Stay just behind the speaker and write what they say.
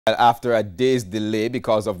After a day's delay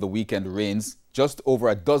because of the weekend rains, just over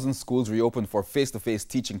a dozen schools reopened for face-to-face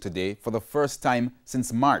teaching today for the first time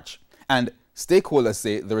since March. And stakeholders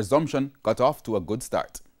say the resumption got off to a good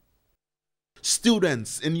start.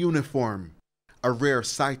 Students in uniform, a rare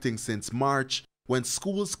sighting since March when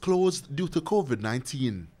schools closed due to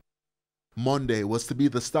COVID-19. Monday was to be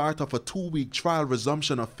the start of a 2-week trial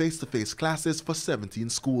resumption of face-to-face classes for 17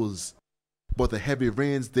 schools. But the heavy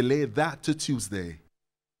rains delayed that to Tuesday.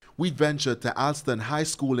 We ventured to Alston High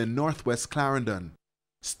School in northwest Clarendon.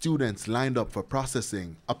 Students lined up for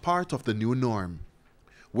processing, a part of the new norm.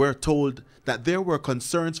 We're told that there were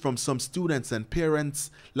concerns from some students and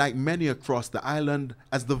parents, like many across the island,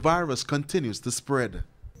 as the virus continues to spread.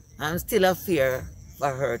 I'm still a fear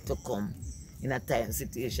for her to come in a time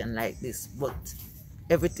situation like this, but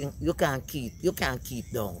everything you can't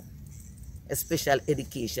keep down, especially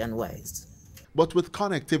education-wise. But with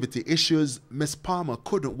connectivity issues, Miss Palmer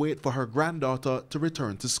couldn't wait for her granddaughter to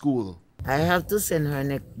return to school. I have to send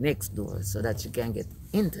her next door so that she can get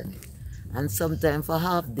internet. And sometimes for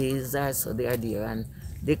half days or so they are there and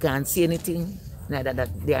they can't see anything, neither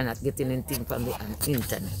that they are not getting anything from the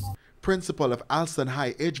internet. Principal of Alston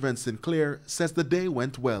High, Adrian Sinclair, says the day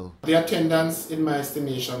went well. The attendance, in my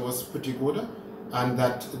estimation, was pretty good, and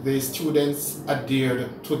that the students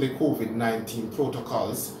adhered to the COVID-19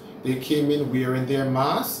 protocols. They came in wearing their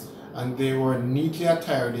masks and they were neatly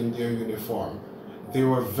attired in their uniform. They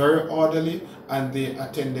were very orderly and they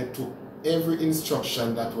attended to every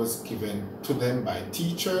instruction that was given to them by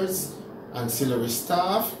teachers, ancillary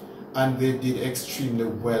staff, and they did extremely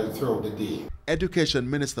well throughout the day. Education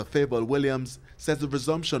Minister Fable Williams says the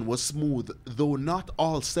resumption was smooth, though not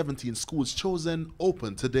all 17 schools chosen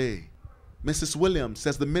opened today. Mrs. Williams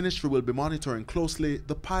says the ministry will be monitoring closely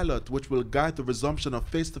the pilot which will guide the resumption of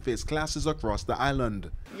face-to-face classes across the island.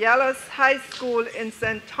 Yallows High School in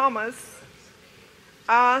St. Thomas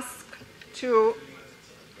asked to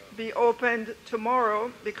be opened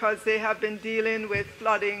tomorrow because they have been dealing with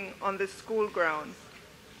flooding on the school grounds.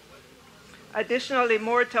 Additionally,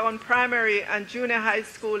 Moortown Primary and Junior High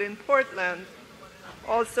School in Portland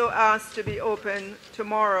also asked to be open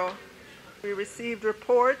tomorrow. We received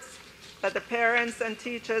reports that the parents and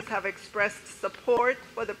teachers have expressed support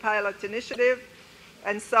for the pilot initiative,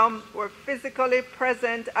 and some were physically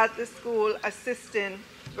present at the school assisting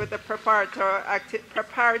with the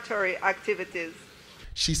preparatory activities.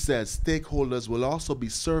 She says stakeholders will also be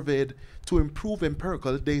surveyed to improve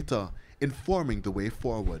empirical data, informing the way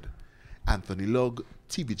forward. Anthony Lugg,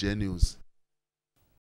 TVJ News.